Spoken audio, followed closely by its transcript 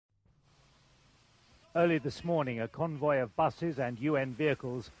Early this morning, a convoy of buses and UN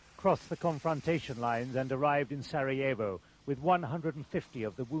vehicles crossed the confrontation lines and arrived in Sarajevo with 150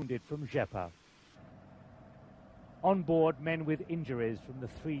 of the wounded from Zepe. On board, men with injuries from the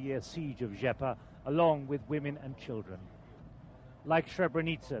 3-year siege of Zepe, along with women and children. Like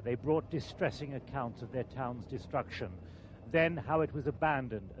Srebrenica, they brought distressing accounts of their town's destruction, then how it was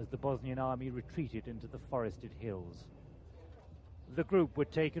abandoned as the Bosnian army retreated into the forested hills. The group were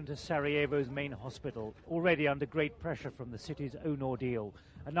taken to Sarajevo's main hospital, already under great pressure from the city's own ordeal.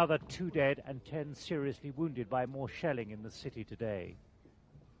 Another 2 dead and 10 seriously wounded by more shelling in the city today.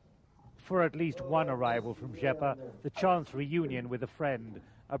 For at least one arrival from Zepe, the chance reunion with a friend,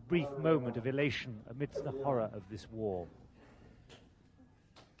 a brief moment of elation amidst the horror of this war.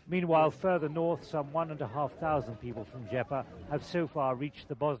 Meanwhile, further north, some 1,500 people from Zepe have so far reached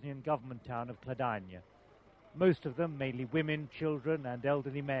the Bosnian government town of Kladanje. Most of them, mainly women, children and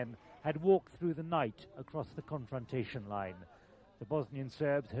elderly men, had walked through the night across the confrontation line. The Bosnian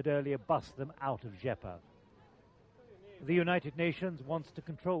Serbs had earlier bussed them out of Zepe. The United Nations wants to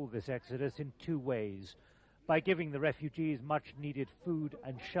control this exodus in 2 ways: by giving the refugees much-needed food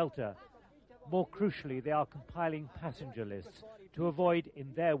and shelter. More crucially, they are compiling passenger lists to avoid,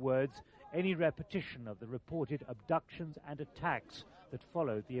 in their words, any repetition of the reported abductions and attacks that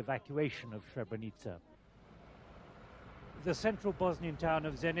followed the evacuation of Srebrenica. The central Bosnian town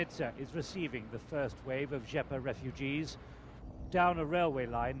of Zenica is receiving the first wave of Zepe refugees. Down a railway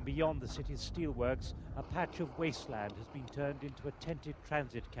line beyond the city's steelworks, a patch of wasteland has been turned into a tented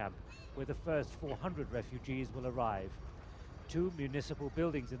transit camp where the first 400 refugees will arrive. 2 municipal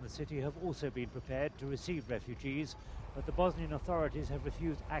buildings in the city have also been prepared to receive refugees, but the Bosnian authorities have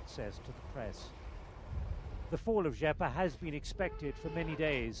refused access to the press. The fall of Zepe has been expected for many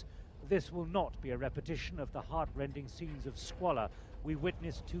days. This will not be a repetition of the heart-rending scenes of squalor we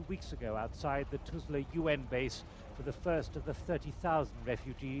witnessed 2 weeks ago outside the Tuzla UN base for the first of the 30,000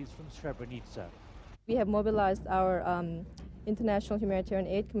 refugees from Srebrenica. We have mobilized our international humanitarian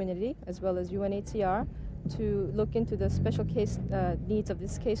aid community as well as UNHCR to look into the special case needs of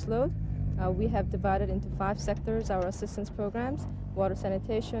this caseload. We have divided into 5 sectors our assistance programs: water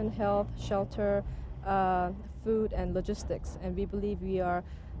sanitation, health, shelter, food and logistics. And we believe we are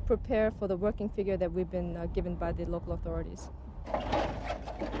prepared for the working figure that we've been given by the local authorities.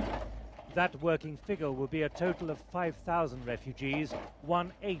 That working figure will be a total of 5,000 refugees,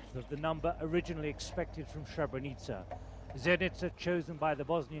 1/8 of the number originally expected from Srebrenica. Zenica chosen by the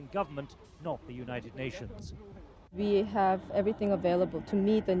Bosnian government, not the United Nations. We have everything available to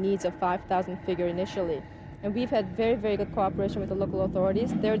meet the needs of 5,000 figure initially. And we've had very, very good cooperation with the local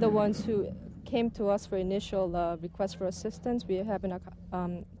authorities. They're the ones who came to us for initial requests for assistance. We have been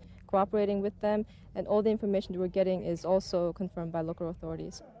cooperating with them, and all the information that we're getting is also confirmed by local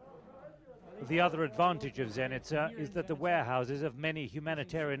authorities. The other advantage of Zenica is that the warehouses of many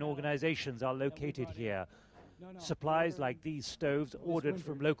humanitarian organizations are located here. Supplies like these stoves ordered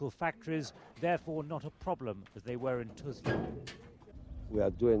from local factories, therefore not a problem as they were in Tuzla. We are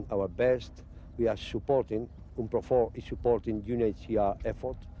doing our best. We are supporting, UNPROFOR is supporting UNHCR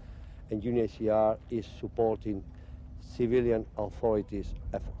effort, and UNHCR is supporting civilian authorities'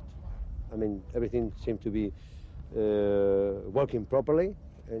 effort. I mean, everything seems to be working properly,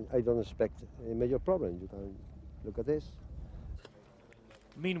 and I don't expect a major problem. You can look at this.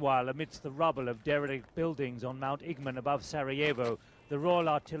 Meanwhile, amidst the rubble of derelict buildings on Mount Igman above Sarajevo, the Royal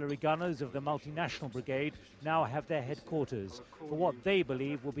Artillery Gunners of the Multinational Brigade now have their headquarters for what they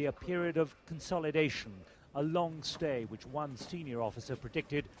believe will be a period of consolidation, a long stay which one senior officer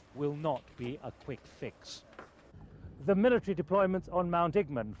predicted will not be a quick fix. The military deployments on Mount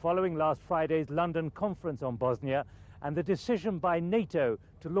Igman following last Friday's London conference on Bosnia and the decision by NATO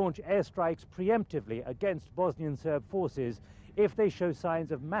to launch airstrikes preemptively against Bosnian Serb forces if they show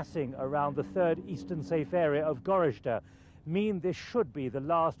signs of massing around the 3rd eastern safe area of Gorizda mean this should be the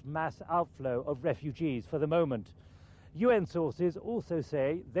last mass outflow of refugees for the moment. UN sources also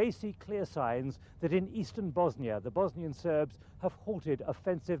say they see clear signs that in eastern Bosnia, the Bosnian Serbs have halted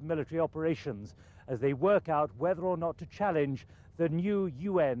offensive military operations as they work out whether or not to challenge the new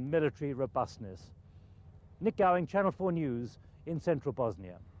UN military robustness. Nick Gowing, Channel 4 News in central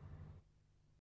Bosnia.